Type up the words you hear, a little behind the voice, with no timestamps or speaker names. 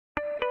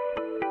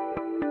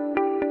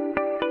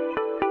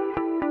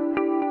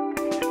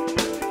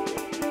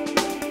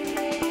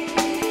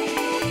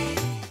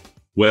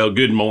Well,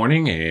 good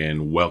morning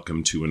and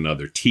welcome to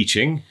another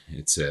teaching.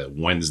 It's a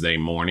Wednesday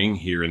morning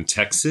here in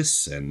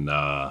Texas, and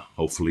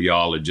hopefully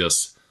y'all are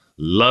just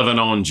loving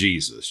on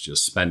Jesus,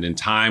 just spending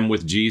time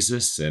with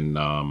Jesus. And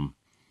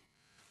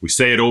we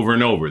say it over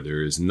and over.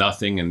 There is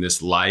nothing in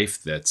this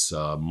life that's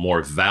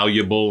more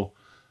valuable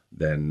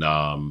than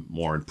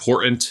more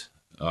important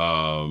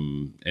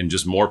and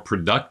just more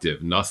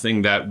productive.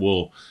 Nothing that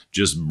will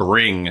just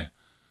bring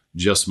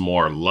just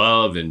more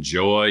love and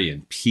joy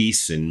and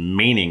peace and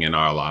meaning in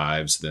our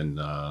lives than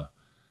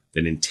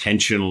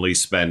intentionally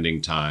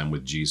spending time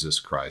with Jesus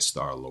Christ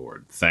our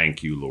Lord.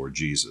 Thank you, Lord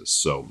Jesus.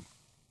 So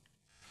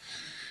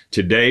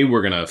today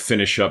we're going to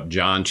finish up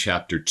John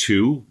chapter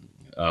 2.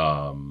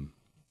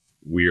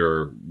 We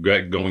are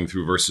going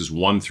through verses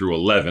 1 through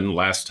 11.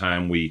 Last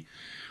time we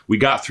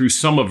got through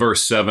some of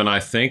verse 7,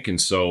 I think,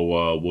 and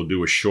so we'll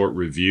do a short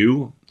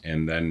review,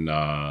 and then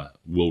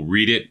we'll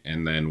read it,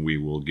 and then we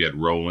will get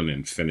rolling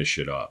and finish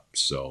it up.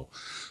 So,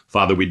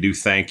 Father, we do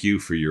thank you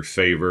for your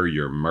favor,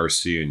 your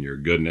mercy, and your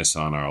goodness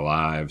on our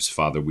lives.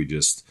 Father, we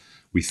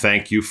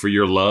thank you for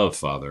your love,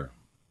 Father.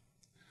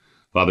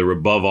 Father,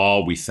 above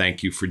all, we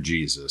thank you for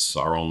Jesus,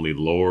 our only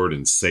Lord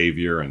and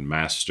Savior and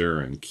Master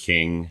and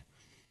King.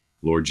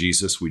 Lord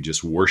Jesus, we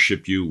just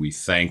worship you, we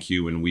thank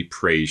you, and we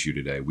praise you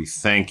today. We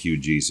thank you,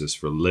 Jesus,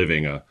 for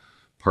living a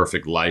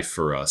perfect life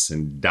for us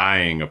and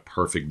dying a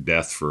perfect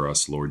death for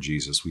us, Lord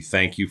Jesus. We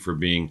thank you for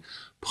being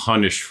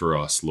punished for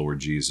us, Lord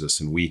Jesus.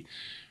 And we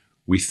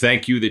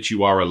thank you that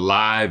you are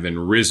alive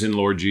and risen,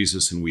 Lord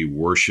Jesus, and we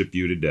worship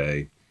you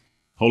today.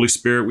 Holy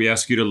Spirit, we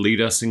ask you to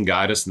lead us and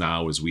guide us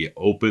now as we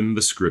open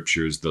the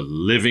scriptures, the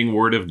living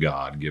word of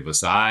God. Give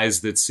us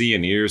eyes that see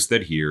and ears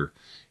that hear.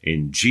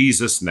 In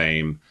Jesus'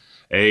 name,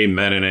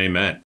 amen and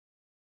amen.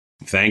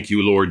 Thank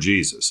you, Lord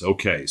Jesus.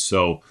 Okay,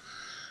 so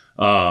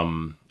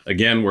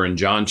again, we're in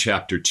John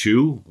chapter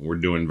 2. We're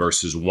doing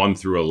verses 1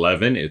 through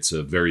 11. It's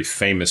a very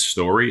famous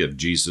story of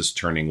Jesus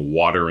turning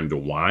water into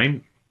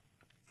wine.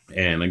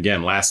 And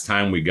again, last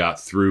time we got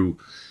through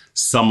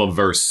some of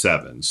verse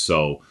 7.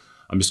 So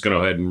I'm just going to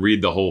go ahead and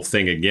read the whole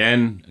thing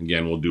again.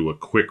 Again, we'll do a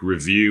quick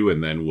review,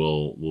 and then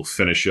we'll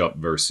finish up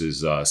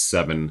verses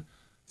 7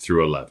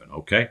 through 11,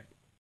 okay?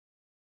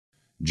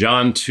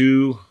 John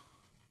 2,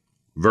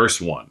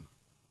 verse 1.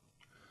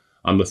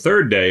 On the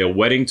third day, a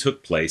wedding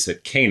took place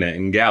at Cana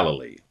in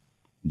Galilee.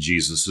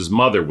 Jesus'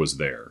 mother was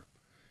there,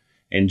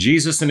 and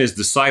Jesus and his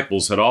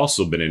disciples had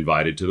also been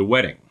invited to the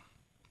wedding.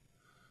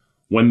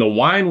 When the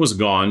wine was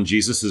gone,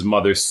 Jesus'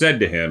 mother said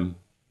to him,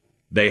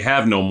 "They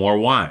have no more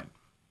wine."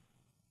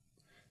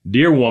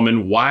 "Dear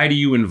woman, why do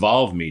you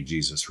involve me?"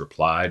 Jesus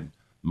replied.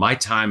 "My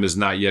time has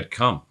not yet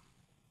come."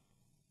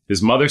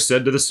 His mother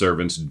said to the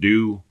servants,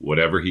 "Do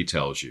whatever he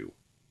tells you."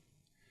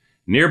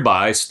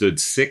 Nearby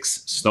stood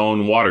 6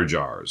 stone water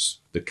jars,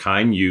 the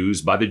kind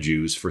used by the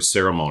Jews for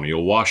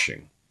ceremonial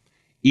washing,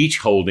 each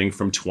holding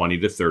from 20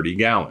 to 30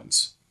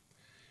 gallons.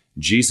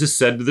 Jesus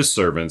said to the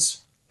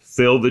servants,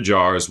 "Fill the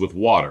jars with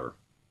water."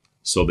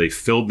 So they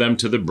filled them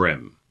to the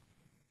brim.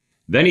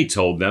 Then he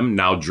told them,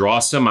 "Now draw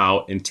some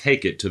out and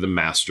take it to the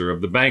master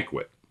of the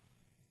banquet."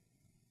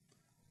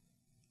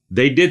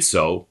 They did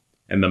so,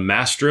 and the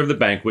master of the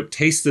banquet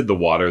tasted the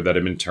water that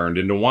had been turned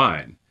into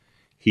wine.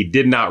 He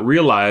did not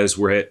realize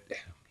where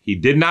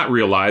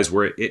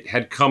it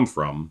had come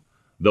from,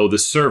 though the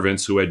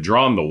servants who had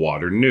drawn the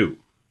water knew.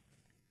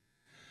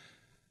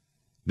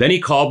 Then he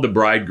called the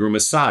bridegroom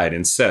aside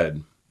and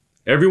said,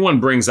 "Everyone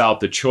brings out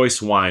the choice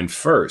wine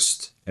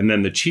first, and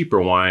then the cheaper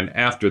wine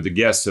after the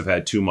guests have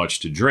had too much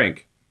to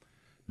drink.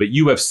 But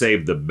you have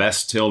saved the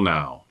best till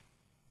now."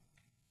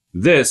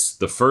 This,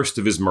 the first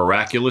of his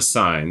miraculous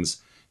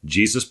signs,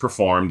 Jesus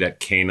performed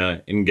at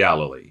Cana in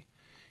Galilee.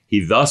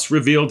 He thus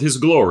revealed his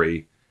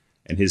glory,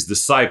 and his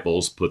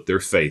disciples put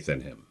their faith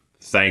in him.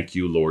 Thank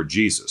you, Lord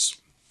Jesus.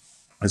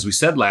 As we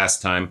said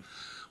last time,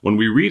 when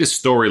we read a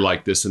story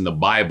like this in the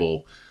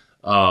Bible,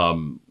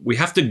 we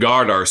have to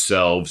guard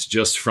ourselves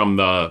just from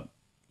the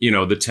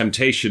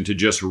temptation to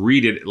just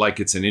read it like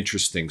it's an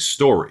interesting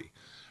story.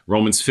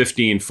 Romans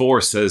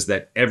 15:4 says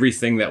that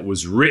everything that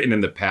was written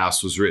in the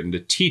past was written to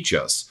teach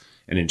us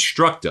and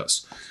instruct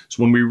us.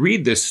 So when we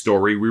read this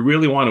story, we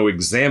really want to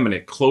examine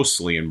it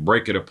closely and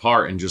break it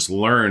apart and just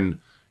learn,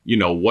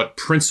 what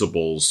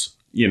principles,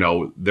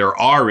 there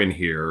are in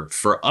here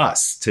for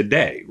us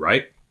today,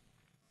 right?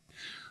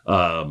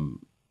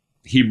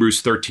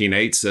 Hebrews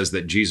 13:8 says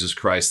that Jesus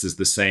Christ is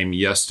the same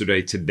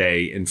yesterday,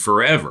 today, and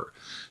forever.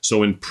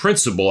 So in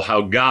principle,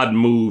 how God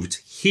moved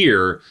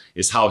here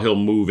is how he'll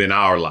move in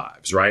our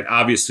lives, right?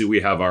 Obviously,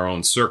 we have our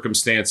own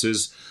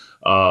circumstances.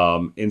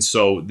 And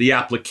so the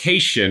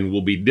application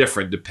will be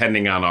different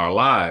depending on our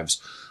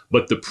lives,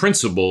 but the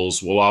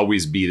principles will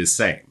always be the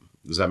same.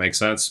 Does that make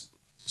sense?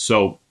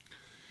 So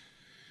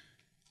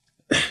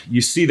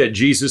you see that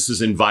Jesus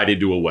is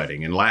invited to a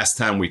wedding. And last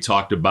time we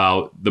talked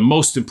about the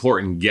most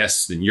important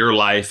guest in your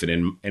life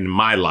and in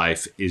my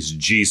life is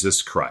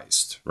Jesus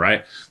Christ,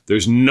 right?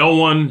 There's no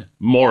one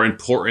more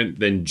important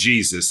than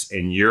Jesus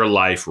in your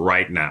life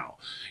right now.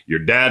 Your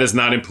dad is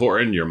not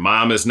important. Your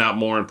mom is not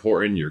more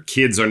important. Your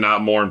kids are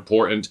not more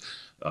important.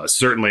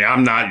 Certainly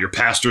I'm not. Your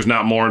pastor's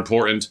not more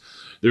important.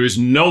 There is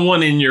no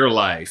one in your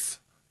life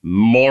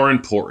more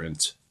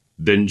important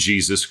than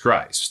Jesus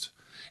Christ.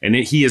 And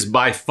he is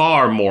by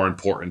far more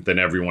important than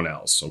everyone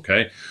else,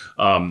 okay?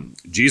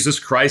 Jesus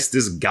Christ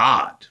is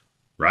God,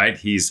 right?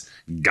 He's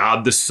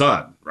God the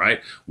Son,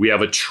 right? We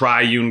have a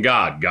triune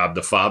God, God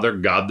the Father,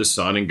 God the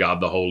Son, and God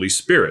the Holy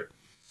Spirit.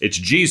 It's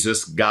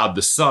Jesus, God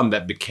the Son,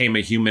 that became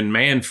a human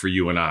man for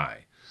you and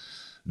I,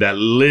 that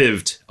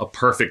lived a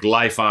perfect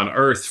life on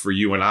earth for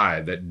you and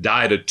I, that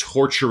died a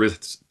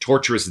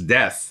torturous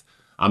death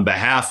on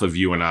behalf of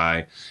you and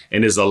I,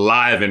 and is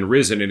alive and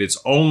risen. And it's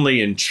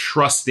only in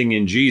trusting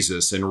in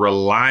Jesus and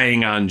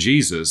relying on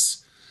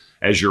Jesus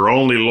as your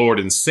only Lord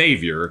and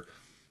Savior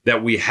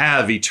that we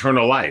have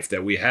eternal life,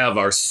 that we have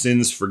our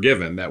sins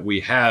forgiven, that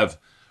we have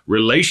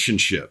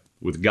relationship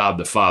with God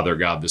the Father,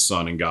 God the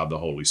Son, and God the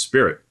Holy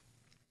Spirit.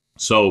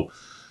 So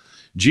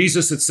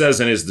Jesus, it says,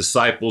 and his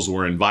disciples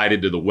were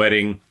invited to the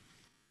wedding.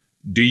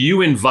 Do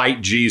you invite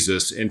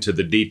Jesus into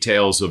the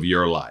details of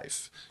your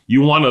life?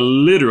 You want to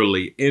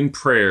literally, in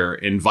prayer,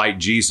 invite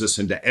Jesus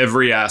into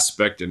every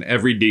aspect and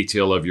every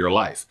detail of your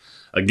life.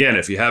 Again,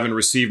 if you haven't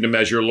received him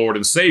as your Lord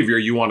and Savior,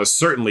 you want to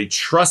certainly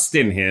trust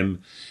in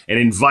him and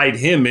invite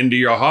him into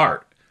your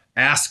heart.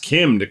 Ask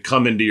him to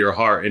come into your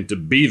heart and to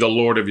be the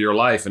Lord of your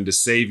life and to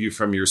save you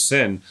from your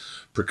sin,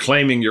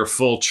 proclaiming your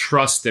full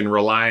trust and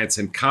reliance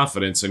and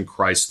confidence in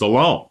Christ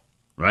alone,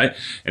 right?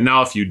 And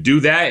now if you do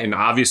that, and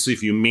obviously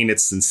if you mean it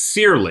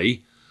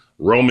sincerely,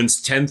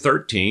 Romans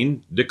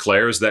 10:13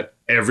 declares that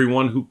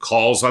everyone who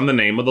calls on the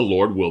name of the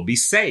Lord will be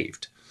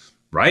saved,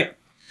 right?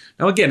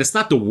 Now, again, it's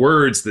not the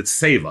words that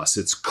save us.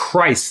 It's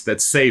Christ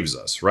that saves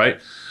us, right?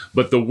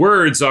 But the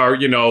words are,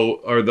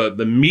 are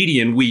the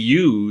medium we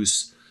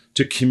use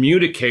to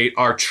communicate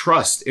our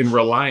trust and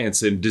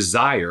reliance and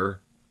desire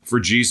for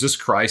Jesus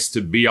Christ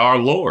to be our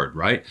Lord,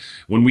 right?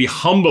 When we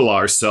humble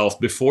ourselves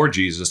before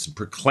Jesus and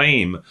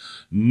proclaim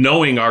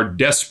knowing our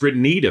desperate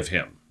need of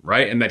him,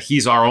 right? And that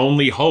he's our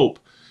only hope.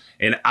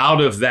 And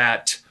out of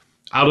that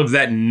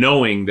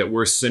knowing that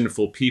we're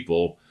sinful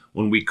people,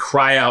 when we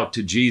cry out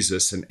to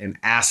Jesus and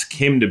ask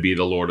him to be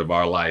the Lord of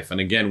our life, and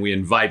again, we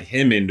invite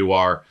him into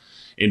our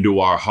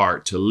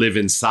heart to live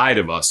inside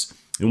of us.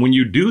 And when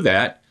you do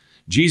that,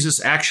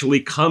 Jesus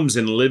actually comes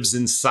and lives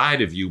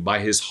inside of you by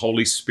his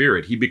Holy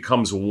Spirit. He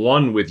becomes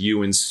one with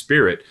you in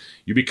spirit.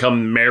 You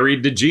become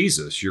married to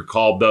Jesus. You're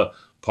called the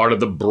part of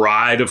the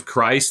bride of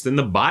Christ and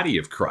the body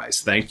of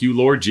Christ. Thank you,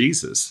 Lord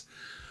Jesus.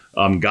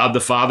 God the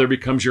Father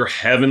becomes your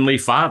heavenly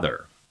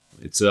Father.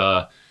 It's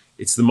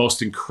the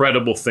most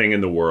incredible thing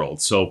in the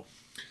world. So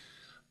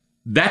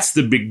that's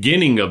the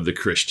beginning of the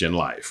Christian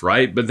life,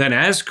 right? But then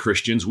as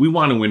Christians, we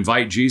want to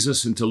invite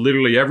Jesus into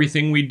literally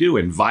everything we do.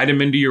 Invite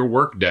him into your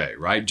work day,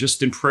 right?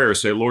 Just in prayer,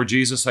 say, Lord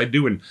Jesus, I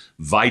do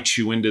invite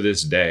you into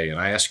this day, and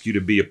I ask you to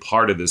be a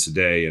part of this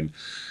day. And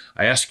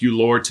I ask you,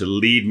 Lord, to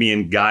lead me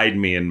and guide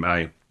me in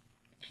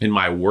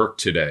my work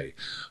today.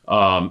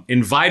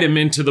 Invite him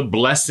into the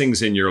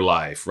blessings in your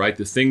life, right?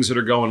 The things that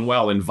are going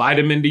well. Invite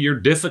him into your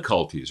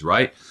difficulties,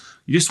 right?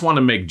 You just want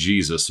to make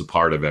Jesus a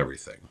part of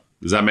everything.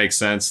 Does that make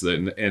sense?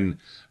 And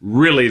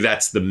really,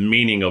 that's the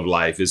meaning of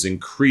life, is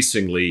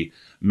increasingly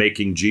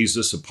making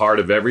Jesus a part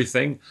of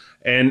everything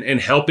and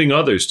helping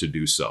others to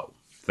do so.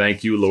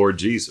 Thank you, Lord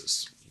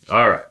Jesus.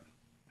 All right.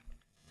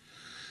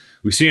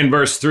 We see in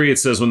verse 3, it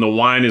says, when the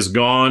wine is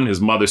gone,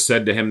 his mother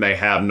said to him, they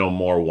have no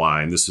more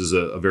wine. This is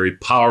a very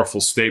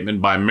powerful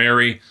statement by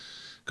Mary,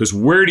 because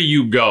where do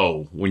you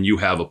go when you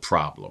have a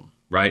problem,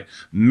 right?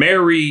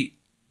 Mary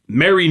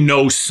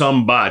knows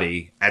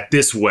somebody at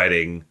this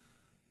wedding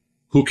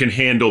who can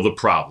handle the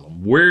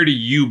problem. Where do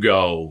you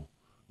go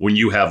when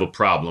you have a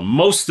problem?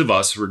 Most of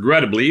us,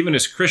 regrettably, even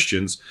as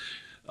Christians,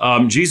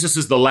 Jesus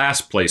is the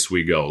last place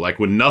we go. Like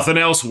when nothing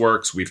else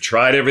works, we've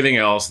tried everything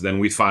else, then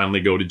we finally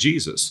go to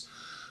Jesus.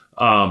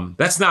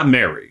 That's not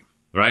Mary,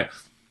 right?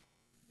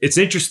 It's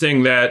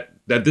interesting that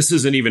this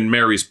isn't even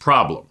Mary's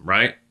problem,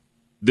 right?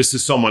 This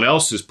is someone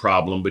else's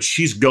problem, but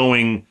she's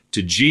going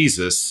to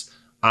Jesus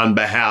on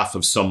behalf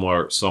of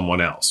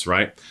someone else,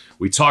 right?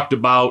 We talked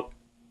about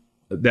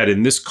that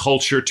in this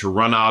culture, to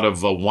run out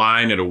of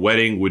wine at a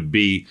wedding would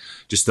be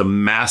just a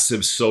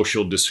massive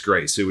social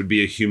disgrace. It would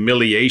be a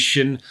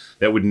humiliation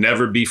that would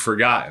never be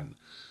forgotten.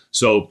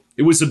 So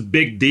it was a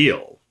big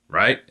deal,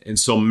 right? And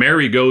so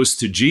Mary goes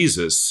to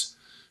Jesus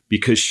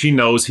because she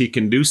knows he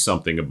can do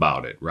something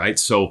about it, right?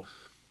 So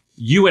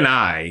you and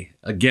I,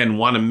 again,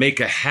 want to make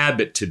a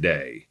habit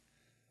today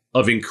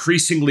of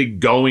increasingly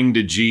going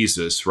to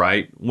Jesus,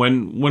 right?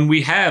 When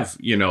we have,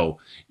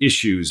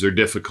 issues or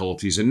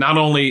difficulties, and not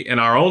only in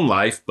our own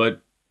life,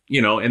 but,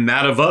 in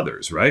that of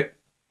others, right?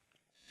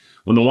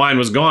 When the wine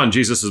was gone,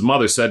 Jesus'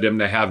 mother said to him,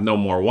 they have no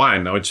more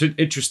wine. Now, it's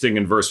interesting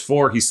in verse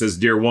 4, he says,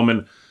 dear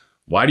woman,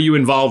 why do you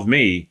involve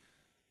me?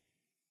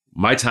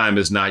 My time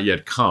has not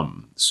yet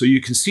come. So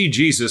you can see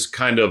Jesus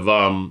kind of,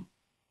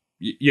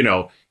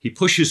 he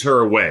pushes her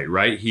away,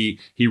 right? He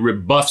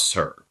rebuffs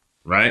her,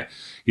 right?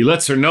 He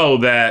lets her know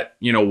that,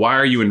 why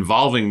are you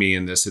involving me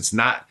in this? It's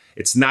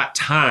not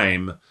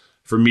time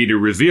for me to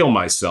reveal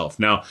myself.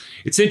 Now,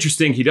 it's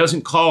interesting. He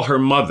doesn't call her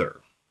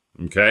mother.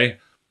 Okay.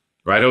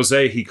 Right,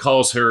 Jose? He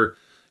calls her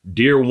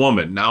dear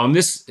woman. Now, in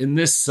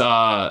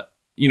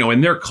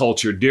their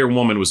culture, dear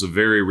woman was a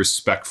very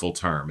respectful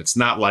term. It's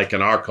not like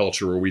in our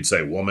culture where we'd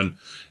say woman.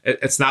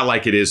 It's not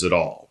like it is at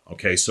all.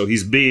 Okay. So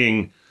he's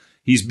being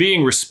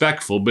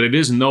respectful, but it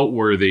is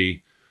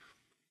noteworthy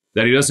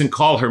that he doesn't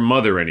call her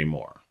mother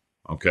anymore.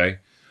 Okay.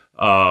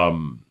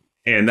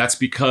 And that's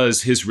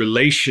because his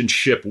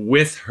relationship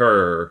with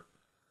her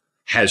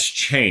has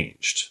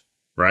changed,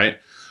 right?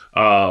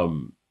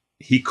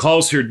 He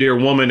calls her dear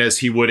woman as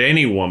he would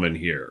any woman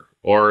here,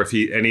 or if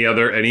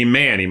any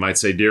man, he might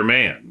say dear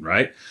man,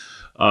 right?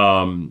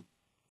 And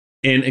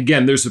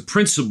again, there's a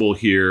principle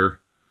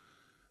here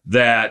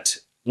that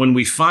when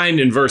we find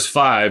in verse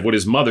 5 what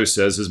his mother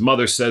says, his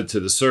mother said to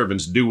the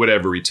servants, do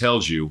whatever he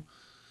tells you.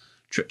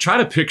 Try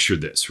to picture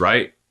this,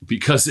 right?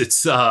 Because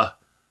it's,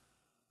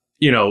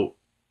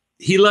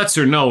 he lets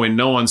her know in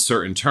no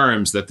uncertain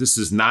terms that this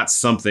is not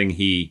something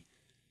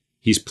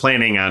he's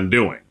planning on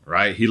doing,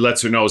 right? He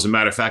lets her know, as a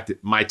matter of fact,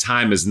 that my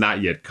time has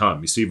not yet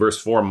come. You see verse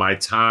 4, my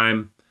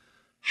time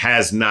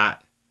has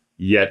not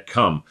yet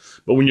come.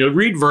 But when you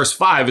read verse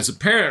 5, it's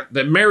apparent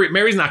that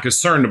Mary's not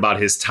concerned about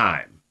his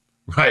time,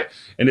 right?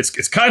 And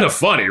it's kind of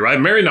funny,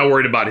 right? Mary's not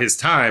worried about his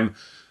time.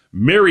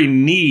 Mary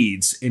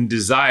needs and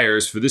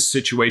desires for this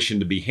situation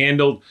to be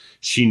handled.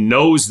 She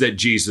knows that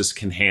Jesus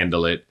can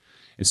handle it.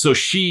 And so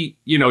she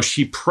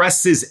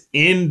presses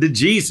into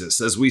Jesus,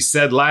 as we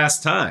said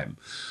last time.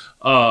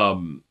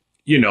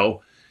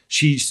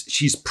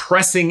 She's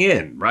pressing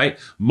in, right?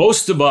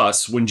 Most of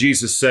us, when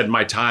Jesus said,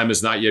 my time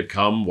has not yet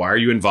come, why are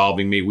you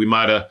involving me? We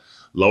might have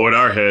lowered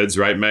our heads,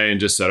 right, May, and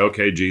just said,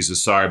 okay,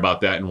 Jesus, sorry about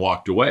that, and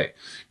walked away.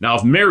 Now,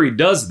 if Mary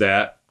does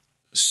that,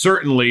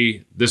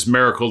 certainly this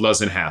miracle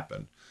doesn't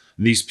happen.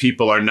 These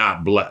people are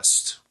not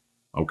blessed,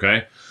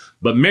 okay?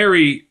 But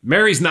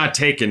Mary's not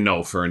taking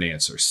no for an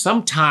answer.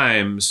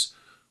 Sometimes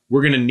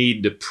we're going to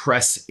need to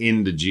press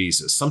into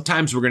Jesus.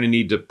 Sometimes we're going to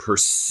need to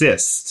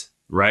persist,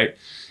 right,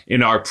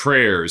 in our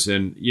prayers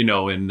and,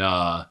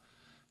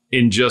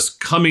 in just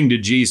coming to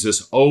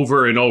Jesus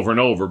over and over and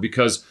over.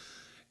 Because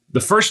the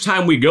first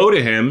time we go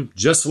to him,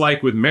 just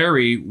like with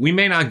Mary, we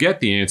may not get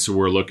the answer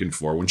we're looking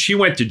for. When she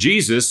went to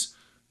Jesus,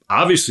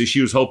 obviously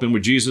she was hoping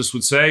what Jesus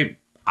would say,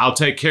 I'll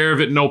take care of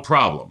it, no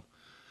problem.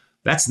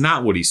 That's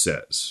not what he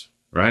says,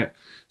 right?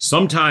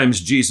 Sometimes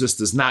Jesus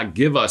does not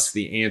give us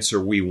the answer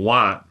we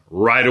want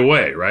right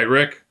away, right,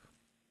 Rick?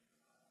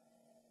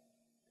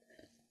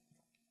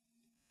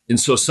 And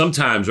so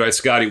sometimes, right,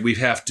 Scotty, we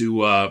have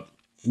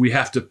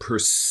to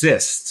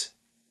persist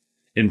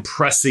in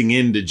pressing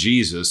into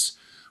Jesus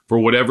for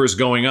whatever's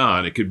going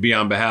on. It could be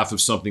on behalf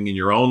of something in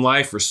your own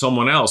life or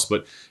someone else,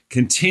 but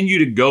continue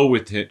to go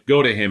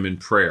to him in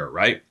prayer,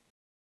 right?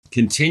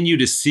 Continue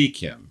to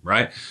seek him,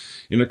 right?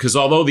 Because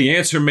although the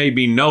answer may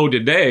be no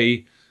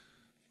today,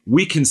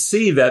 we can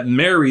see that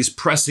Mary's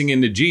pressing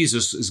into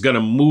Jesus is going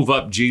to move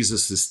up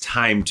Jesus's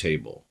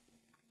timetable,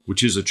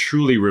 which is a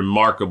truly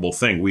remarkable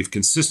thing. We've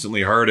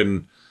consistently heard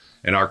in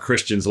our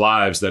Christians'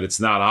 lives that it's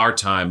not our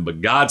time,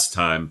 but God's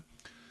time.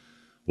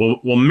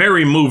 Well,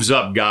 Mary moves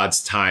up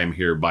God's time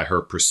here by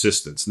her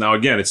persistence. Now,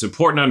 again, it's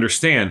important to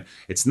understand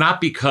it's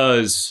not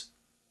because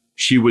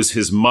she was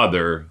his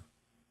mother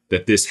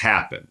that this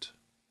happened.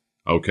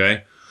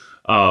 Okay.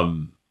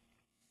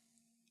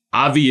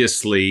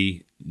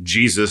 Obviously,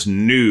 Jesus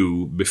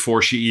knew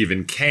before she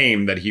even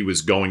came that he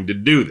was going to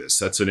do this.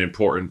 That's an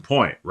important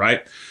point,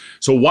 right?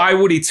 So why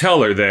would he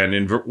tell her then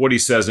in what he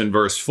says in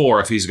verse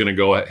 4 if he's going to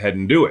go ahead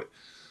and do it?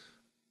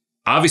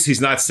 Obviously, he's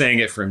not saying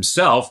it for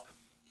himself.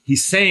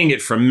 He's saying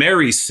it for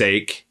Mary's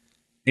sake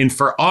and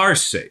for our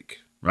sake,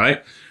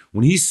 right?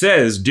 When he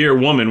says, dear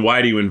woman,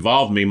 why do you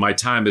involve me? My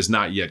time has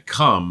not yet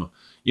come.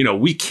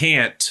 We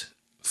can't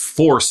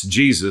force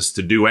Jesus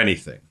to do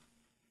anything,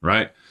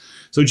 right?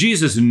 So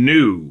Jesus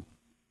knew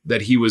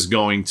that he was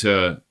going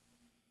to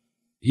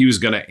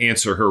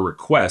answer her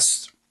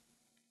request.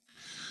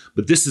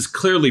 But this is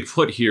clearly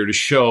put here to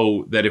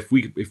show that if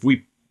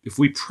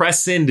we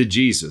press into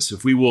Jesus,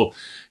 if we will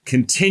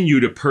continue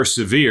to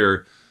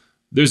persevere,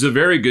 there's a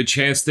very good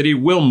chance that he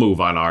will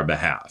move on our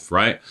behalf,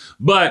 right?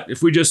 But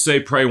if we just say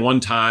pray one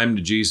time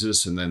to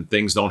Jesus and then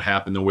things don't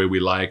happen the way we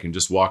like and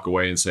just walk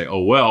away and say,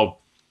 oh,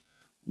 well,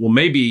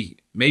 maybe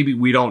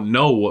we don't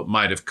know what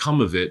might have come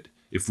of it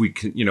if we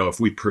can, if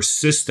we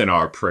persist in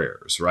our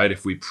prayers, right?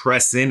 If we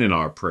press in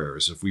our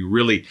prayers, if we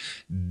really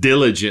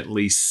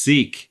diligently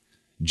seek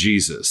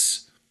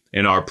Jesus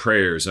in our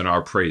prayers and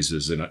our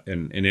praises and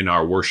in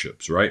our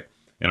worships, right?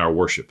 In our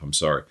worship, I'm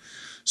sorry.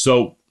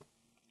 So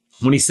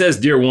when he says,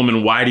 dear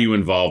woman, why do you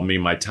involve me?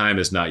 My time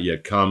has not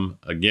yet come.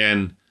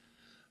 Again,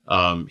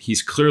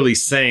 he's clearly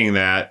saying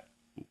that,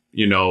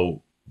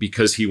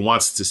 because he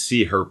wants to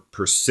see her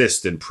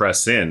persist and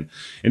press in.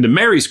 And to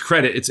Mary's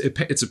credit,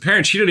 it's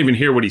apparent she didn't even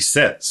hear what he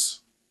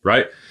says,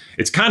 right?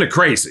 It's kind of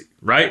crazy,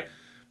 right?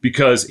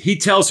 Because he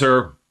tells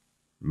her,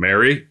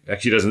 Mary,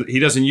 actually he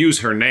doesn't use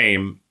her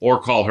name or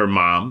call her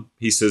mom.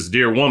 He says,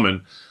 dear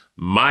woman,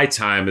 my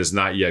time has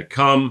not yet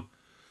come.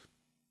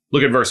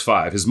 Look at verse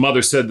 5. His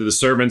mother said to the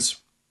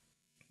servants,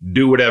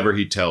 do whatever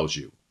he tells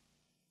you.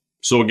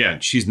 So again,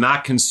 she's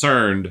not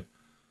concerned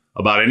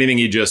about anything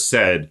he just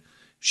said.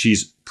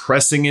 She's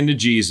pressing into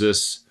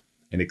Jesus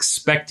and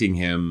expecting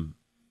him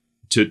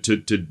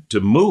to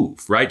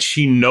move, right?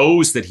 She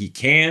knows that he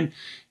can.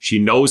 She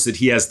knows that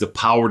he has the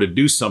power to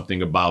do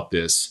something about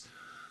this.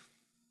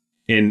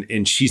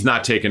 And she's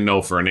not taking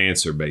no for an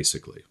answer,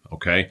 basically,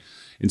 okay?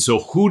 And so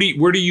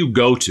where do you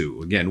go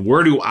to? Again,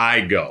 where do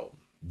I go?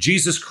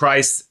 Jesus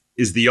Christ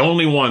is the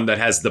only one that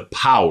has the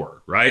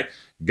power, right?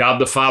 God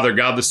the Father,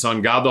 God the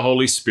Son, God the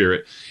Holy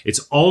Spirit.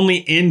 It's only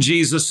in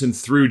Jesus and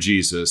through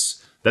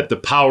Jesus that the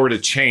power to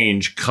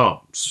change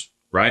comes,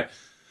 right?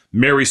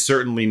 Mary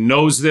certainly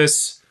knows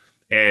this.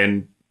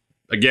 And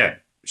again,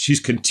 she's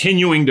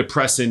continuing to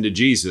press into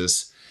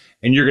Jesus.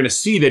 And you're going to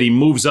see that he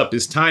moves up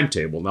his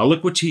timetable. Now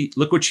look what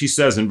she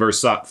says in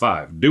verse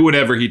 5. Do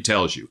whatever he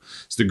tells you.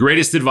 It's the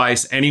greatest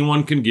advice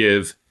anyone can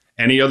give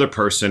any other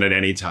person at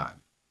any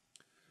time.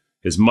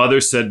 His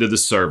mother said to the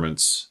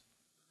servants,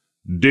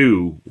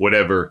 do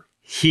whatever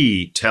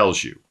he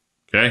tells you,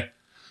 okay?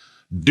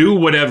 Do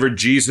whatever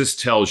Jesus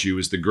tells you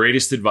is the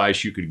greatest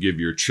advice you could give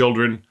your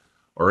children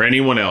or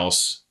anyone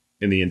else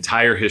in the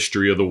entire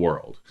history of the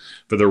world.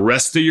 For the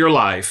rest of your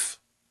life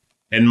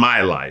and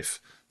my life,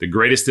 the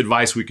greatest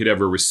advice we could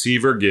ever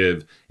receive or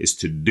give is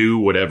to do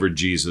whatever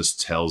Jesus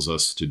tells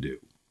us to do.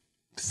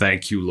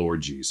 Thank you,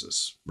 Lord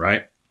Jesus,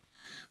 right?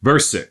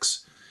 Verse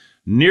 6.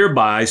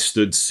 Nearby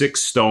stood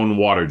 6 stone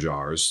water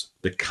jars,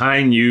 the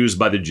kind used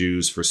by the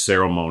Jews for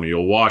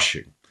ceremonial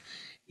washing,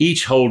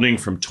 each holding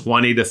from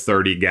 20 to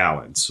 30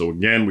 gallons. So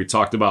again, we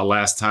talked about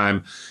last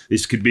time,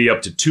 this could be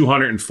up to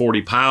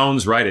 240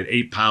 pounds, right, at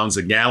 8 pounds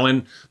a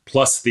gallon,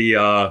 plus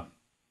the,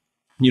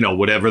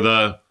 whatever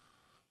the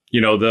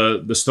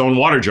stone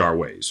water jar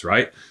weighs,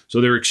 right?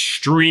 So they're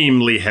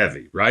extremely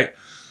heavy, right?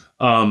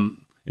 In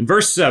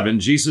verse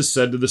 7, Jesus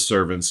said to the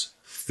servants,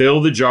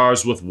 fill the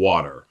jars with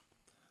water.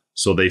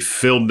 So they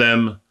filled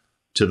them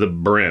to the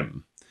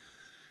brim.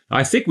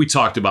 I think we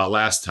talked about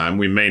last time,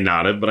 we may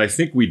not have, but I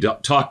think we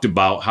talked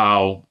about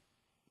how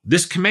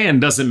this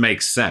command doesn't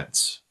make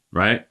sense,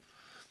 right?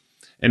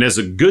 And as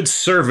a good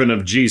servant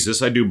of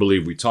Jesus, I do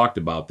believe we talked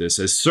about this,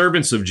 as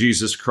servants of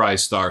Jesus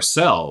Christ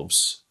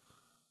ourselves,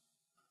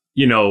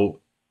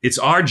 it's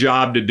our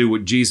job to do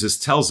what Jesus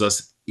tells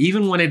us,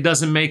 even when it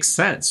doesn't make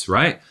sense,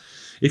 right?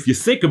 If you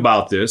think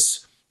about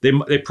this,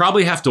 they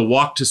probably have to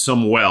walk to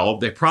some well.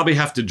 They probably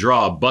have to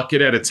draw a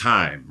bucket at a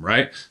time,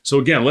 right? So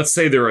again, let's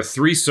say there are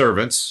 3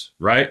 servants,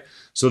 right?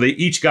 So they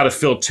each got to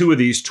fill 2 of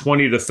these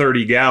 20 to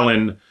 30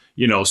 gallon,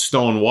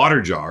 stone water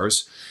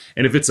jars.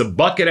 And if it's a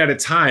bucket at a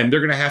time,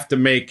 they're going to have to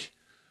make,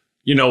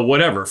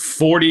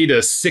 40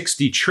 to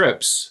 60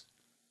 trips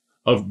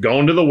of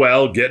going to the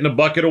well, getting a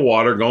bucket of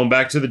water, going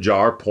back to the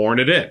jar, pouring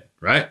it in,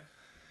 right?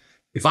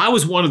 If I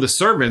was one of the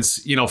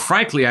servants,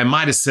 frankly, I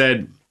might have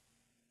said,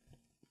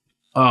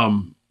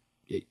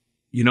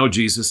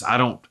 Jesus, I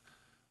don't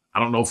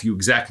know if you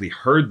exactly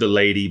heard the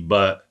lady,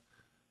 but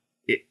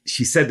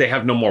she said they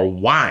have no more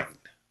wine.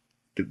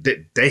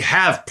 They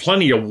have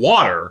plenty of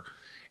water.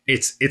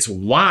 It's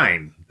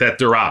wine that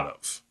they're out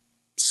of.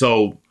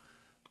 So,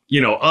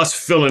 us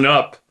filling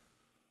up,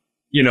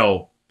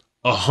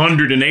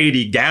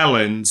 180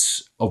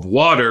 gallons of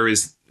water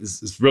is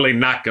really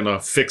not going to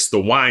fix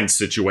the wine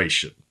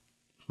situation.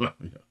 You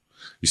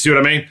see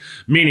what I mean?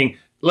 Meaning,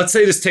 let's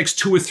say this takes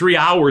 2 or 3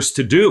 hours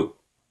to do,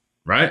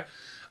 right?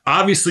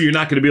 Obviously, you're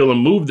not going to be able to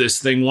move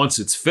this thing once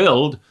it's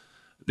filled.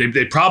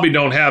 They probably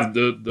don't have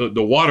the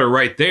water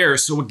right there.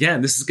 So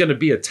again, this is going to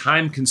be a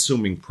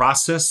time-consuming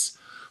process.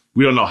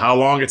 We don't know how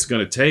long it's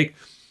going to take.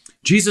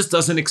 Jesus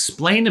doesn't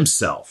explain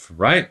himself,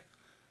 right?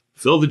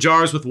 Fill the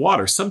jars with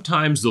water.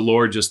 Sometimes the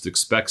Lord just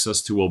expects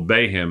us to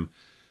obey him,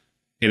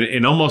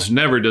 and almost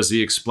never does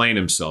he explain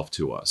himself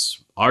to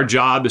us. Our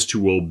job is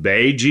to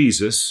obey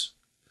Jesus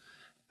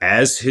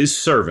as his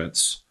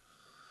servants.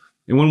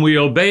 And when we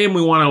obey him,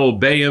 we want to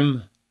obey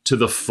him to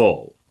the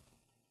full.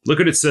 Look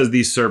what it says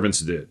these servants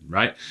did,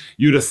 right?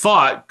 You'd have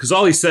thought, because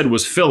all he said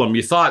was fill them,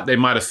 you thought they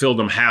might have filled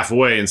them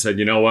halfway and said,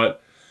 you know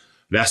what?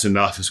 That's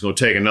enough. It's going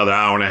to take another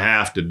hour and a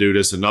half to do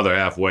this, another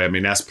halfway. I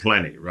mean, that's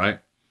plenty, right?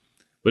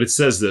 But it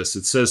says this.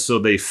 It says, so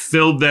they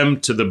filled them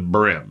to the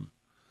brim.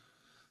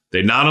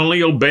 They not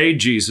only obeyed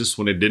Jesus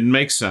when it didn't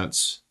make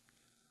sense,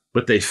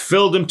 but they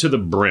filled him to the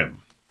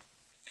brim.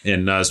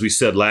 And as we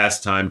said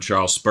last time,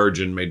 Charles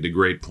Spurgeon made the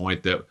great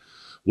point that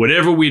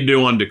whatever we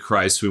do unto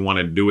Christ, we want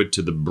to do it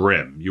to the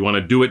brim. You want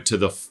to do it to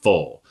the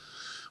full.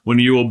 When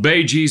you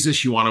obey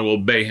Jesus, you want to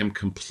obey him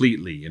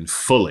completely and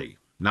fully.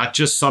 Not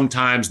just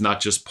sometimes, not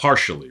just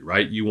partially,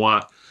 right? You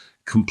want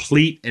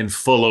complete and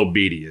full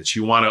obedience.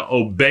 You want to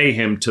obey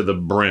him to the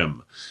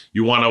brim.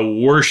 You want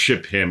to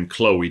worship him,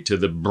 Chloe, to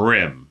the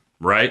brim,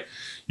 right?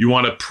 You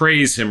want to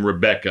praise him,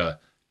 Rebecca,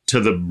 to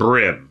the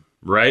brim,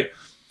 right?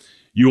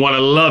 You want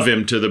to love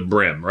him to the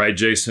brim, right,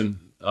 Jason?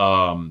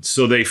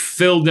 So they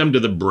filled them to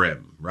the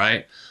brim,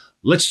 right?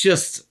 Let's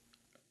just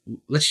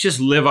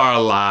live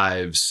our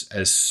lives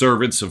as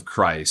servants of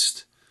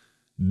Christ,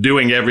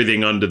 doing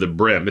everything under the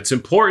brim. It's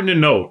important to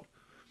note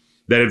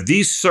that if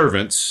these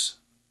servants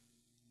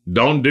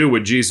don't do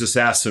what Jesus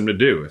asked them to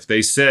do, if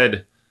they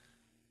said,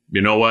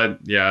 you know what,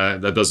 yeah,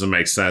 that doesn't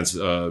make sense.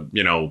 They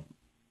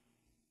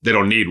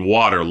don't need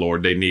water,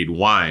 Lord, they need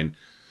wine.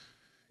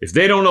 If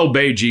they don't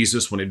obey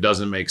Jesus when it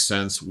doesn't make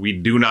sense, we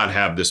do not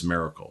have this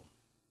miracle.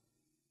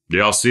 Do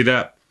y'all see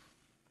that?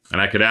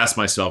 And I could ask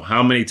myself,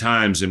 how many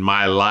times in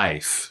my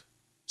life,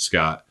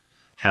 Scott,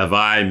 have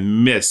I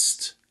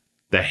missed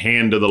the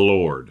hand of the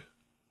Lord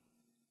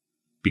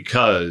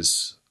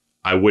because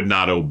I would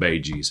not obey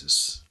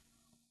Jesus?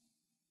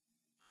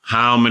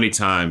 How many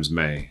times,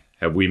 May,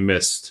 have we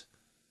missed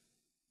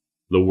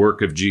the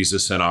work of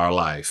Jesus in our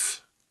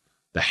life,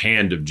 the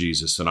hand of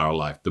Jesus in our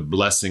life, the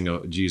blessing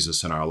of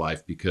Jesus in our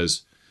life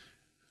because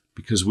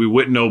we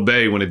wouldn't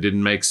obey when it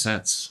didn't make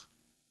sense?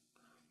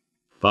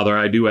 Father,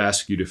 I do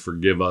ask you to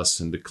forgive us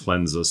and to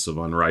cleanse us of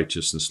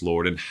unrighteousness,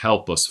 Lord, and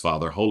help us,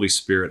 Father. Holy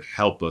Spirit,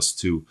 help us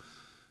to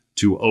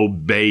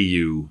obey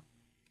you,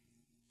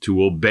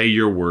 to obey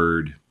your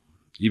word,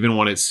 even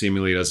when it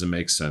seemingly doesn't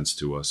make sense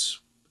to us.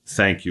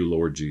 Thank you,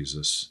 Lord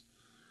Jesus.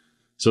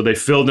 So they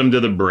filled him to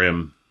the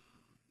brim.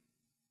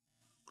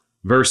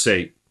 Verse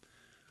 8.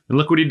 And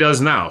look what he does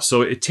now.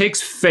 So it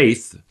takes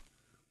faith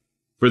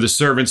for the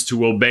servants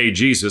to obey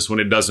Jesus when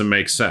it doesn't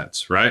make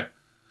sense, right?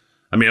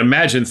 I mean,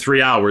 imagine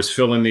 3 hours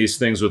filling these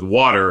things with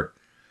water.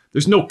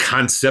 There's no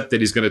concept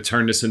that he's going to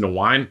turn this into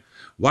wine.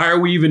 Why are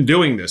we even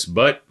doing this?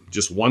 But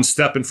just one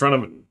step in front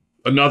of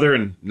another,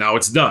 and now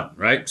it's done,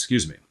 right?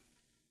 Excuse me.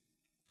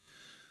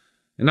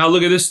 And now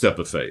look at this step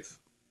of faith.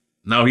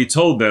 Now he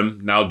told them,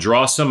 now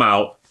draw some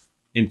out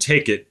and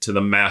take it to the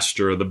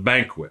master of the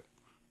banquet.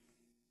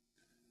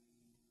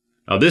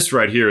 Now this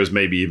right here is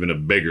maybe even a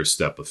bigger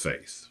step of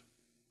faith,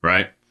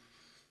 right?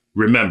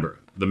 Remember,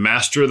 the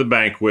master of the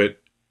banquet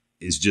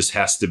just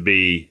has to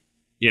be,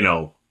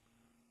 and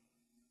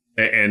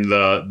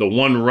the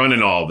one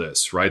running all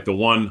this, right? The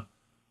one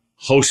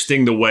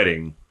hosting the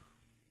wedding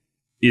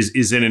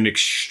is in an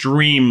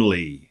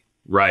extremely,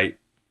 right,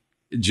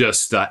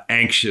 just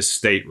anxious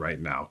state right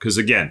now. Because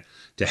again,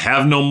 to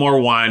have no more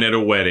wine at a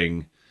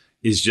wedding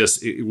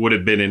it would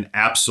have been an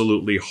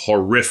absolutely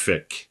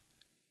horrific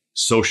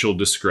social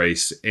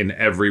disgrace in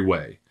every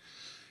way.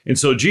 And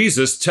so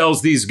Jesus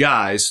tells these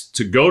guys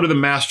to go to the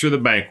master of the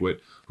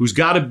banquet, who's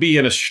got to be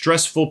in a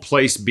stressful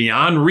place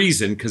beyond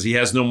reason because he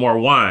has no more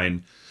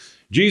wine.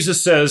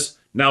 Jesus says,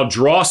 now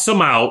draw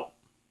some out,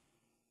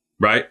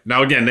 right?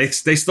 Now, again, they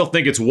still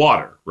think it's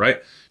water,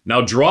 right?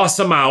 Now draw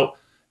some out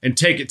and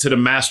take it to the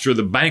master of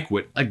the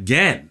banquet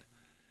again,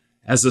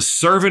 as a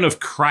servant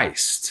of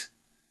Christ.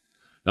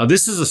 Now,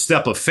 this is a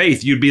step of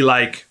faith. You'd be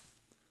like,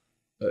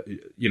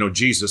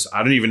 Jesus,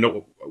 I don't even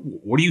know.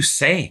 What are you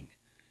saying?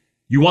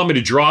 You want me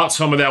to draw out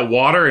some of that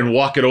water and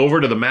walk it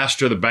over to the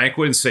master of the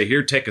banquet and say,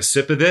 here, take a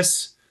sip of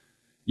this?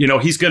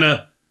 He's going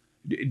to,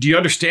 do you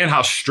understand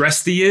how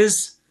stressed he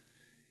is?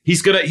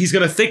 He's going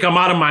to think I'm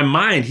out of my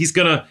mind. He's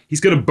going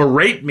to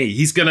berate me.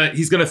 He's going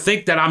to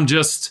think that I'm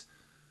just,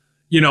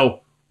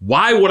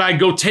 why would I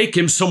go take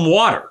him some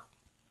water?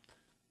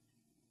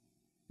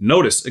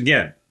 Notice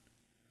again,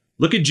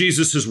 look at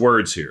Jesus's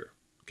words here.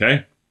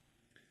 Okay.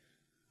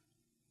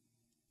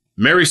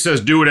 Mary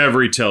says, do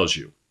whatever he tells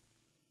you.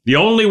 The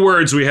only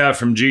words we have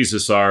from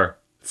Jesus are,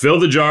 fill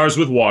the jars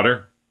with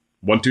water.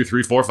 1, 2,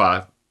 3, 4,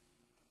 5.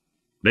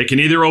 They can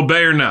either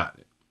obey or not.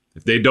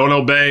 If they don't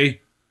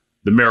obey,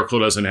 the miracle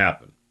doesn't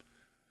happen.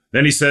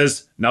 Then he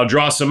says, now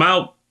draw some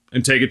out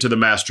and take it to the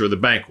master of the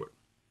banquet.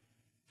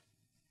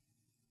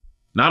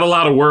 Not a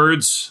lot of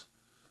words.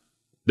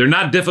 They're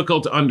not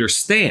difficult to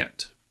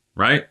understand,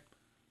 right?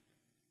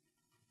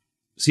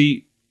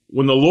 See,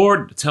 when the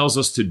Lord tells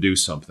us to do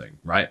something,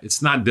 right,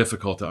 it's not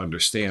difficult to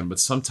understand, but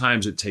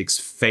sometimes it takes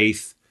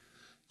faith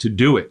to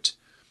do it.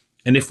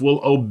 And if we'll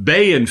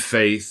obey in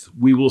faith,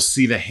 we will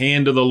see the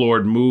hand of the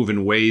Lord move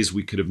in ways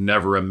we could have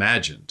never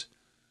imagined.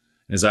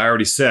 As I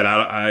already said,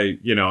 I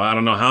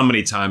don't know how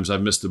many times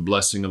I've missed the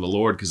blessing of the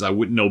Lord because I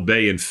wouldn't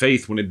obey in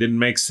faith when it didn't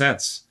make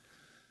sense.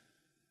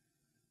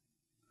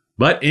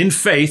 But in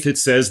faith, it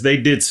says they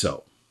did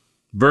so.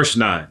 Verse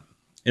 9,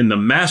 and the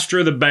master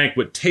of the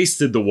banquet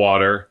tasted the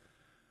water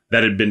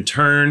that had been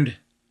turned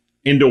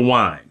into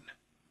wine.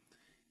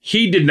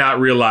 He did not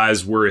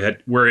realize where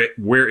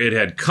it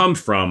had come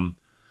from,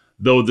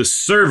 though the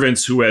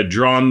servants who had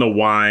drawn the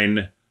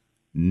wine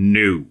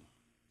knew.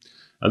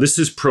 Now, this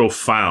is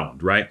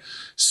profound, right?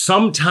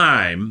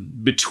 Sometime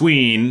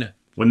between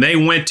when they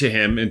went to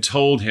him and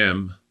told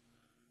him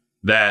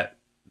that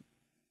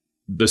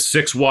the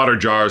 6 water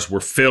jars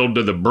were filled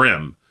to the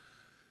brim,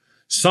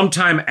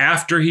 sometime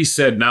after he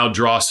said, now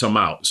draw some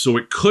out. So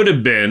it could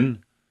have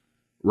been,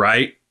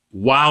 right,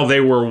 while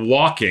they were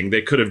walking,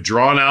 they could have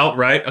drawn out,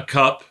 right, a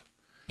cup.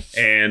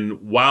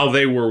 And while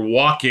they were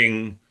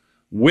walking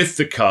with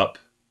the cup,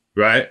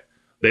 right,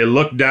 they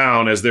looked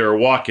down as they were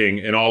walking,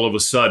 and all of a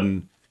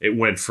sudden it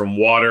went from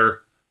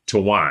water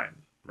to wine,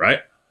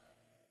 right?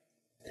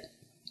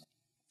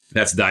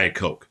 That's Diet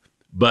Coke.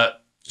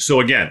 But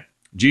so again,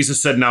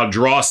 Jesus said, now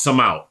draw some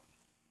out.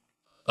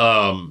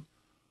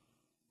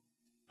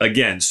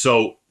 again,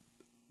 so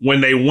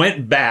when they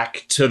went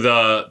back to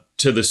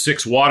the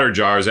 6 water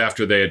jars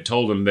after they had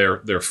told them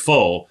they're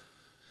full,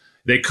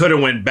 they could have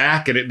went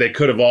back and they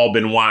could have all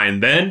been wine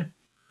then.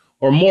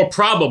 Or more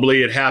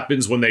probably it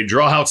happens when they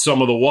draw out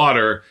some of the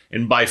water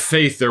and by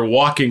faith they're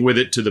walking with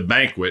it to the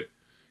banquet.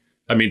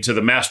 I mean, to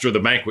the master of the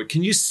banquet.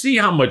 Can you see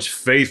how much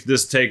faith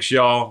this takes,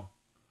 y'all?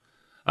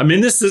 I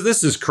mean, this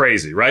is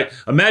crazy, right?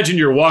 Imagine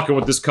you're walking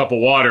with this cup of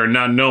water and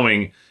not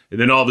knowing, and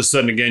then all of a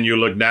sudden again you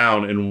look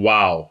down and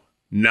wow,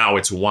 now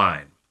it's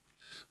wine.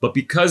 But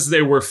because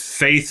they were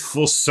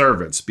faithful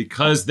servants,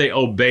 because they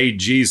obeyed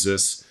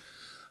Jesus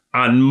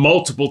on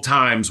multiple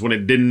times when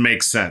it didn't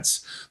make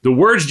sense. The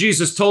words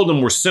Jesus told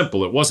them were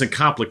simple. It wasn't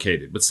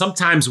complicated. But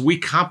sometimes we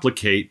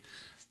complicate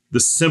the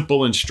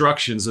simple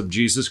instructions of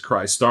Jesus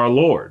Christ, our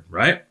Lord,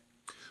 right?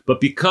 But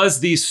because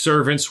these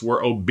servants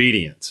were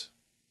obedient,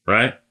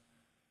 right?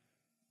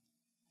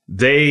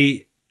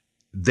 They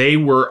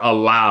were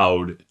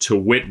allowed to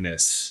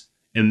witness,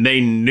 and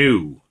they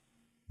knew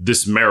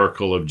this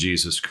miracle of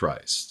Jesus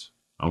Christ,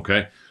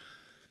 okay?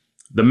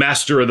 The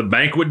master of the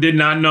banquet did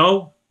not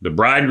know. The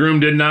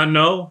bridegroom did not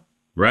know,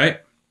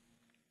 right?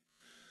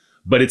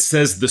 But it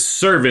says the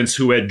servants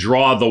who had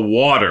drawn the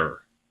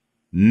water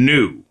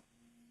knew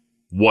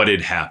what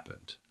had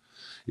happened.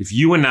 If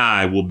you and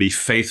I will be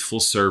faithful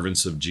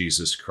servants of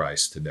Jesus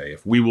Christ today,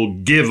 if we will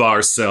give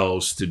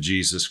ourselves to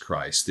Jesus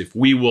Christ, if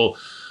we will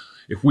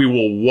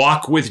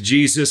walk with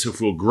Jesus, if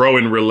we'll grow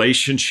in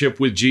relationship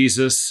with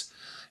Jesus,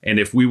 and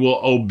if we will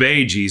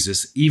obey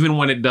Jesus, even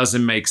when it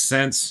doesn't make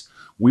sense,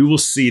 we will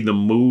see the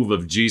move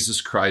of Jesus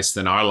Christ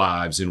in our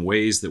lives in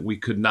ways that we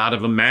could not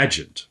have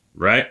imagined,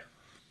 right?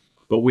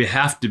 But we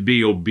have to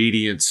be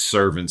obedient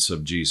servants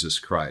of Jesus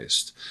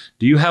Christ.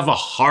 Do you have a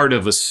heart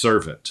of a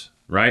servant,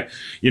 right?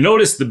 You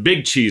notice the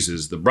big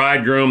cheeses, the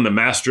bridegroom, the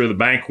master of the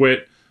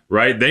banquet,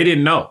 right? They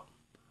didn't know,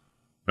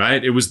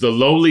 right? It was the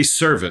lowly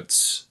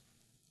servants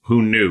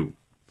who knew.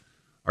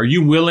 Are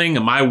you willing?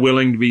 Am I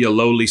willing to be a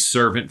lowly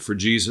servant for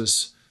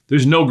Jesus?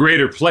 There's no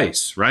greater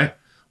place, right?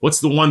 What's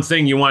the one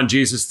thing you want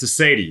Jesus to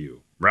say to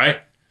you,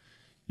 right?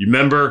 You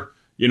remember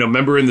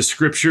in the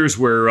scriptures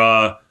where,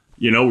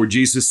 where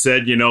Jesus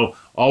said,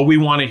 all we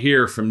want to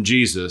hear from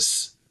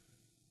Jesus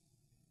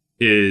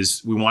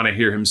is we want to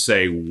hear him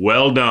say,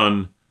 well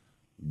done,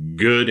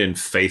 good and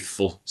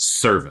faithful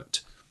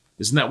servant.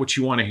 Isn't that what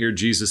you want to hear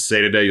Jesus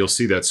say today? You'll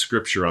see that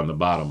scripture on the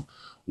bottom.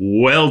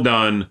 Well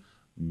done,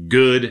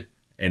 good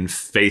and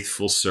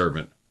faithful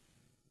servant.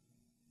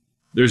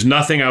 There's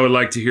nothing I would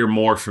like to hear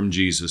more from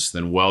Jesus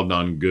than well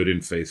done, good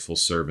and faithful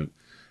servant.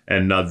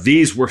 And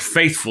these were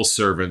faithful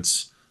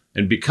servants.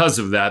 And because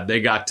of that,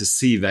 they got to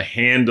see the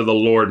hand of the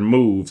Lord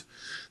move.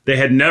 They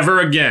had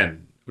never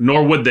again,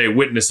 nor would they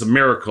witness a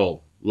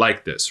miracle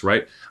like this,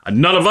 right?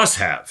 None of us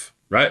have,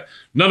 right?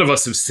 None of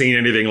us have seen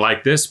anything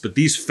like this, but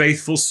these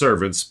faithful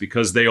servants,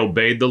 because they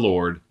obeyed the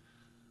Lord,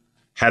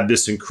 had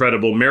this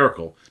incredible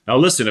miracle. Now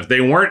listen, if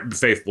they weren't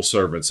faithful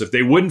servants, if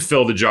they wouldn't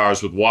fill the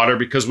jars with water,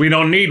 because we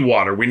don't need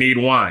water, we need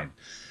wine.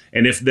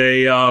 And if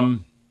they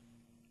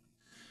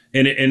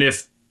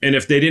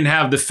if they didn't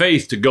have the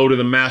faith to go to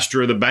the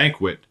master of the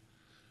banquet,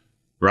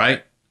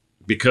 right?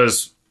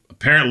 Because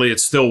apparently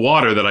it's still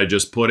water that I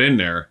just put in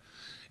there.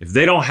 If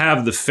they don't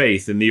have the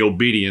faith and the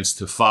obedience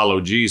to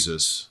follow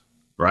Jesus,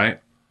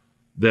 right?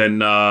 Then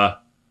they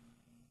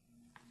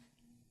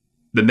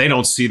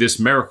don't see this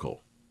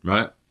miracle,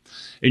 right?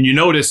 And you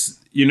notice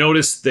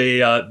they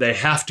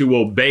have to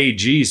obey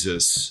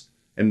Jesus,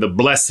 and the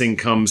blessing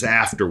comes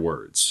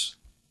afterwards,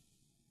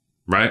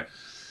 right?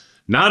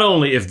 Not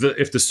only if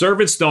the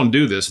servants don't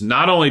do this,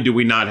 not only do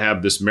we not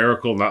have this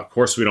miracle, of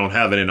course we don't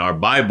have it in our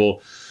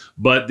Bible,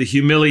 but the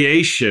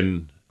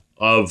humiliation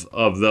of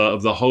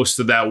the host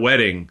of that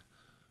wedding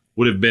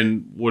would have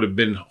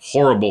been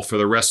horrible for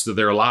the rest of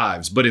their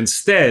lives. But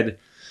instead,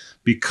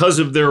 because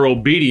of their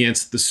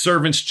obedience, the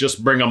servants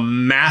just bring a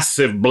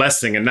massive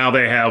blessing. And now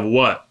they have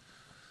what?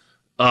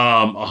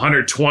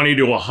 120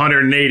 to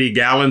 180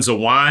 gallons of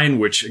wine,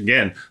 which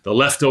again, the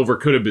leftover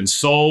could have been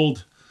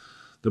sold.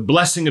 The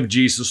blessing of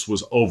Jesus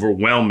was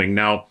overwhelming.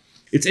 Now,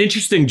 it's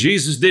interesting,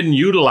 Jesus didn't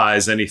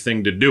utilize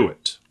anything to do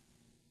it,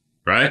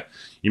 right?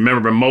 You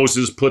remember when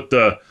Moses put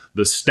the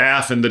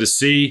staff into the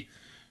sea?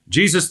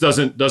 Jesus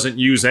doesn't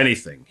use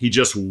anything. He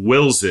just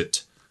wills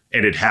it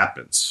and it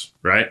happens,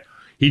 right?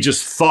 He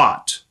just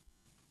thought,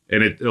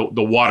 and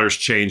the waters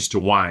changed to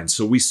wine.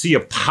 So we see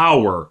a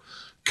power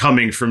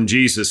coming from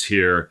Jesus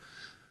here,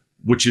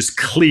 which is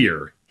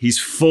clear. He's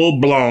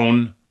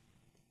full-blown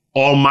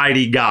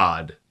Almighty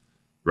God,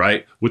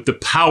 right? With the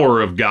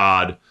power of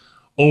God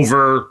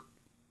over,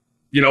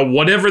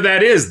 whatever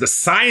that is, the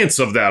science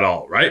of that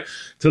all, right?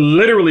 To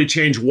literally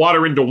change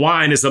water into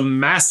wine is a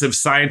massive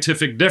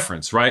scientific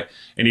difference, right?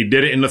 And he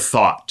did it in a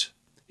thought.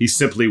 He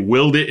simply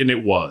willed it and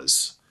it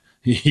was.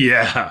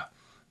 Yeah.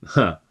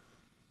 Huh.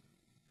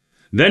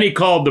 Then he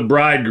called the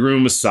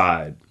bridegroom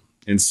aside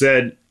and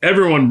said,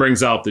 everyone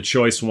brings out the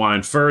choice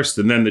wine first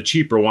and then the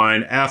cheaper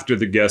wine after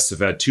the guests have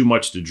had too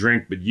much to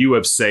drink, but you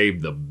have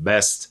saved the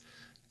best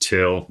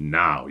till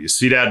now. You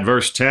see that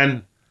verse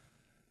 10?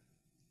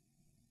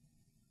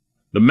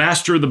 The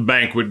master of the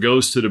banquet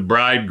goes to the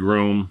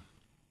bridegroom,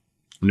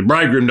 and the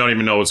bridegroom don't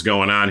even know what's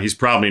going on. He's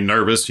probably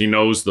nervous. He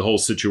knows the whole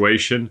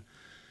situation.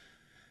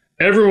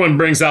 Everyone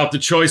brings out the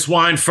choice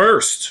wine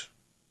first,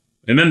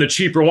 and then the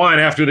cheaper wine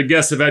after the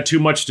guests have had too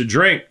much to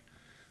drink.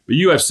 But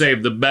you have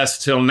saved the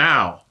best till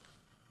now.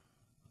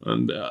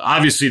 And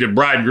obviously the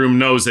bridegroom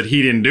knows that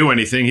he didn't do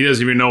anything. He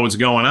doesn't even know what's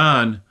going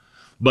on.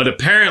 But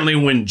apparently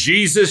when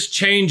Jesus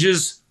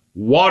changes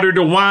water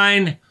to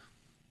wine,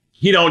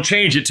 he don't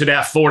change it to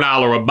that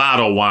 $4 a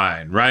bottle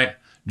wine, right?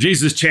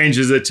 Jesus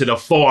changes it to the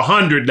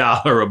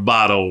 $400 a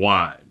bottle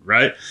wine,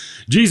 right?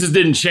 Jesus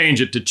didn't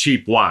change it to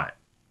cheap wine,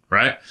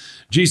 right?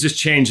 Jesus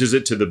changes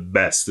it to the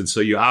best. And so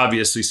you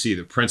obviously see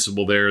the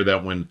principle there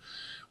that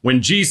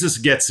when Jesus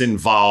gets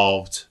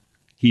involved,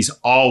 he's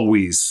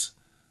always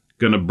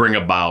going to bring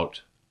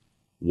about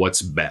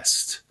what's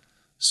best.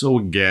 So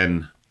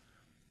again,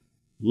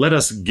 let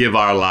us give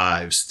our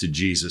lives to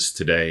Jesus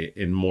today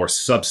in more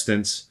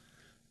substance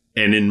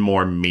and in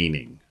more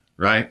meaning,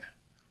 right?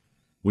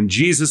 When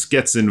Jesus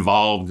gets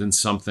involved in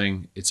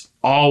something, it's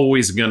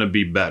always going to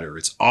be better.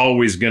 It's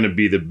always going to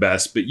be the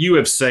best, but you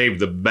have saved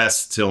the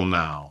best till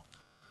now.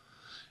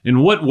 In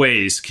what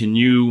ways can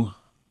you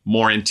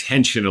more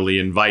intentionally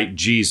invite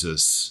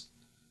Jesus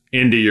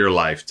into your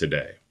life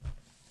today?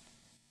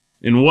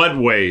 In what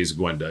ways,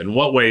 Gwenda, in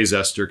what ways,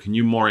 Esther, can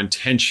you more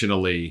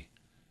intentionally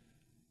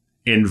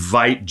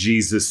invite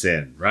Jesus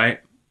in,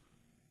 right?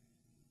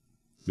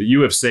 But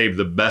you have saved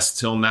the best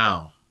till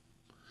now.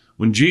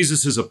 When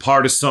Jesus is a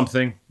part of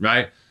something,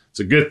 right? It's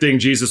a good thing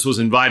Jesus was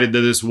invited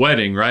to this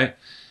wedding, right?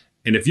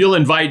 And if you'll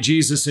invite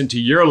Jesus into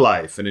your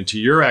life and into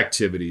your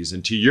activities,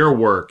 into your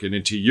work and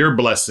into your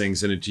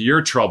blessings and into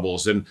your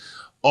troubles and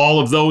all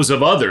of those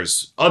of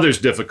others'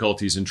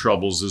 difficulties and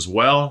troubles as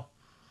well,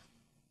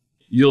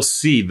 you'll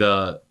see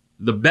the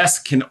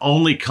best can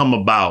only come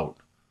about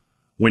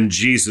when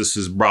Jesus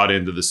is brought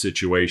into the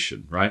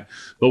situation, right?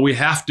 But we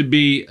have to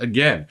be,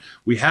 again,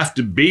 we have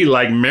to be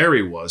like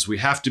Mary was. We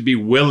have to be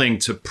willing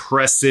to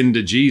press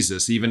into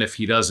Jesus, even if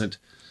he doesn't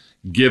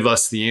give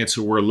us the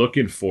answer we're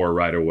looking for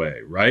right away,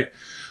 right?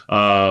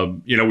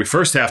 We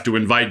first have to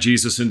invite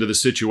Jesus into the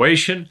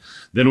situation.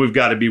 Then we've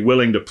got to be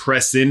willing to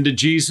press into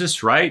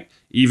Jesus, right?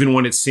 Even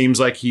when it seems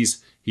like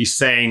he's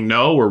saying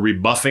no or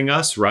rebuffing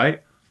us,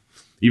 right?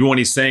 Even when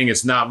he's saying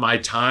it's not my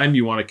time,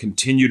 you want to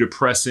continue to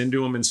press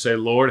into him and say,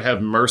 Lord,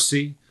 have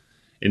mercy.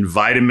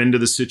 Invite him into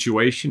the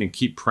situation and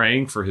keep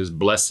praying for his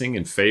blessing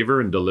and favor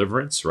and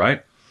deliverance,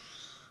 right?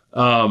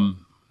 And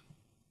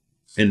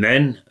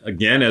then,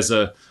 again, as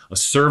a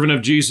servant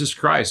of Jesus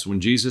Christ,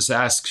 when Jesus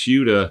asks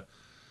you to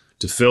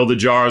fill the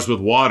jars with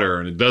water,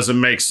 and it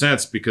doesn't make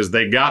sense because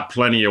they got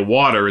plenty of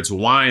water, it's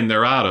wine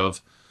they're out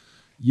of,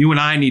 you and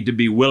I need to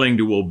be willing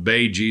to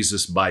obey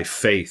Jesus by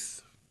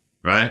faith,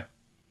 right?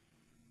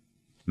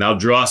 Now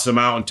draw some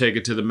out and take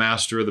it to the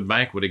master of the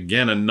banquet.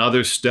 Again,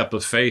 another step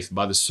of faith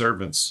by the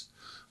servants.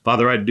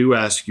 Father, I do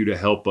ask you to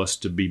help us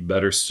to be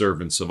better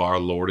servants of our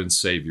Lord and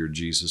Savior,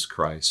 Jesus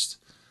Christ.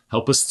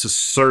 Help us to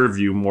serve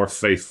you more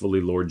faithfully,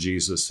 Lord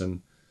Jesus,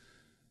 and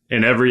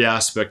in every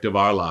aspect of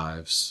our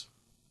lives.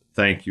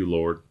 Thank you,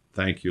 Lord.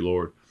 Thank you,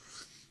 Lord.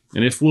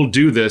 And if we'll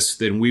do this,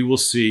 then we will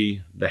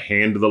see the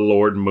hand of the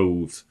Lord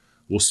move.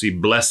 We'll see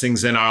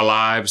blessings in our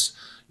lives.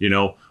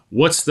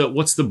 What's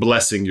the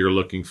blessing you're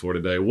looking for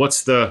today?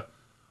 What's the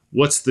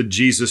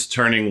Jesus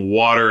turning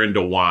water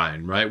into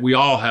wine, right? We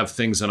all have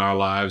things in our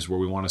lives where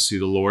we want to see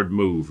the Lord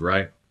move,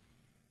 right?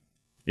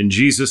 And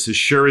Jesus, as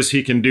sure as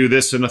he can do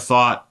this in a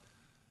thought,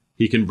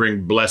 he can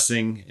bring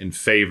blessing and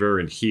favor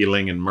and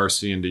healing and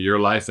mercy into your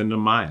life and to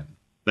mine.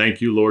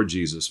 Thank you, Lord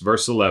Jesus.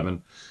 Verse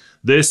 11,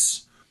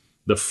 this,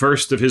 the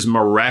first of his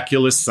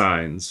miraculous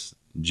signs,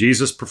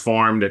 Jesus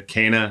performed at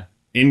Cana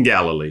in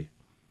Galilee.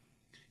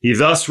 He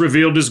thus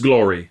revealed his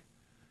glory,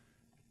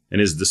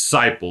 and his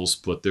disciples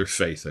put their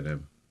faith in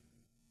him.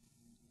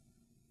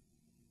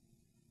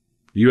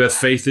 You have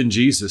faith in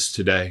Jesus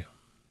today.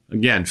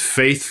 Again,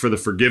 faith for the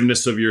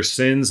forgiveness of your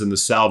sins and the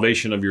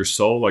salvation of your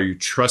soul. Are you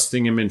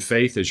trusting him in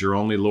faith as your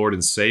only Lord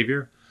and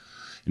Savior?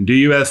 And do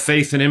you have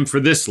faith in him for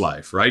this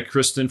life, right,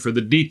 Kristen? For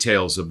the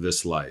details of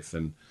this life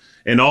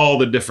and all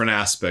the different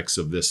aspects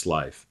of this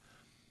life.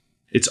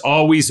 It's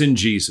always in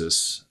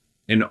Jesus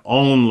and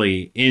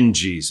only in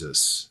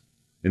Jesus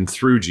and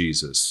through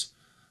Jesus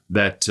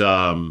that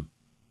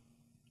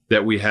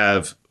we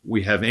have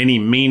any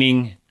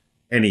meaning,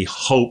 any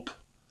hope,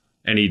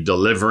 any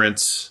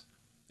deliverance,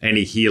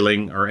 any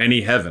healing, or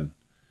any heaven.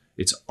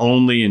 It's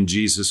only in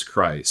Jesus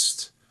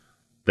Christ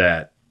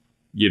that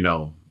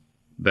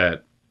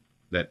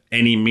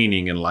any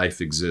meaning in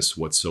life exists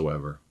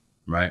whatsoever,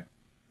 right?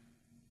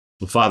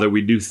 Well, Father,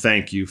 we do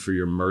thank you for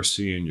your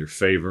mercy and your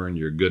favor and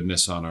your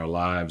goodness on our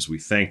lives. We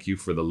thank you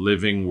for the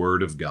living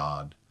Word of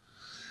God.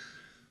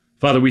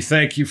 Father, we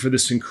thank you for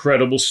this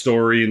incredible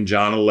story in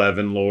John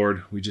 11,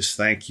 Lord. We just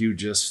thank you,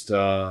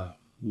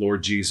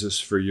 Lord Jesus,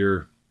 for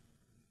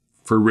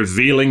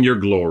revealing your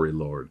glory,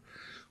 Lord.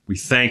 We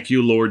thank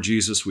you, Lord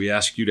Jesus. We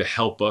ask you to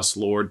help us,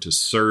 Lord, to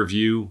serve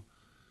you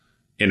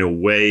in a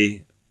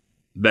way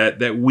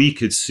that we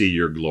could see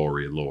your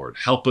glory, Lord.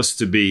 Help us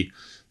to be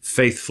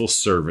faithful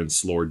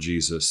servants, Lord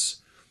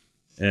Jesus.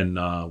 And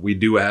we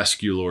do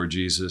ask you, Lord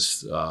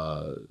Jesus,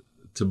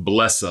 to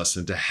bless us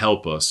and to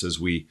help us as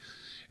we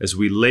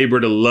labor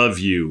to love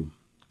you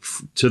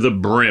to the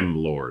brim,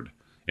 Lord,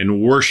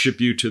 and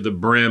worship you to the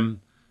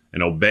brim,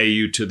 and obey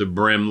you to the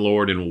brim,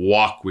 Lord, and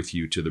walk with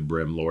you to the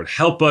brim, Lord.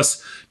 Help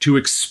us to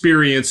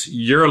experience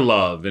your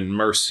love and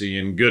mercy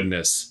and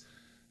goodness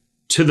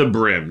to the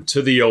brim,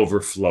 to the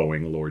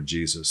overflowing, Lord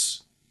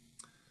Jesus.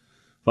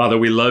 Father,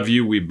 we love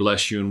you, we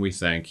bless you, and we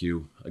thank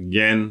you.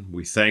 Again,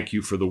 we thank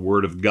you for the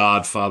word of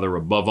God. Father,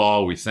 above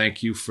all, we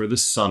thank you for the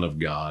Son of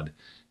God,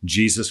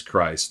 Jesus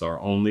Christ, our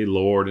only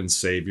Lord and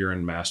Savior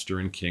and Master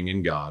and King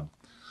and God.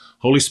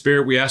 Holy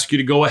Spirit, we ask you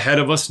to go ahead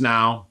of us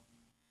now.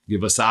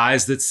 Give us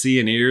eyes that see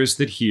and ears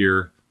that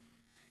hear.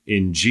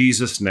 In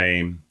Jesus'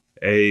 name,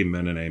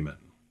 amen and amen.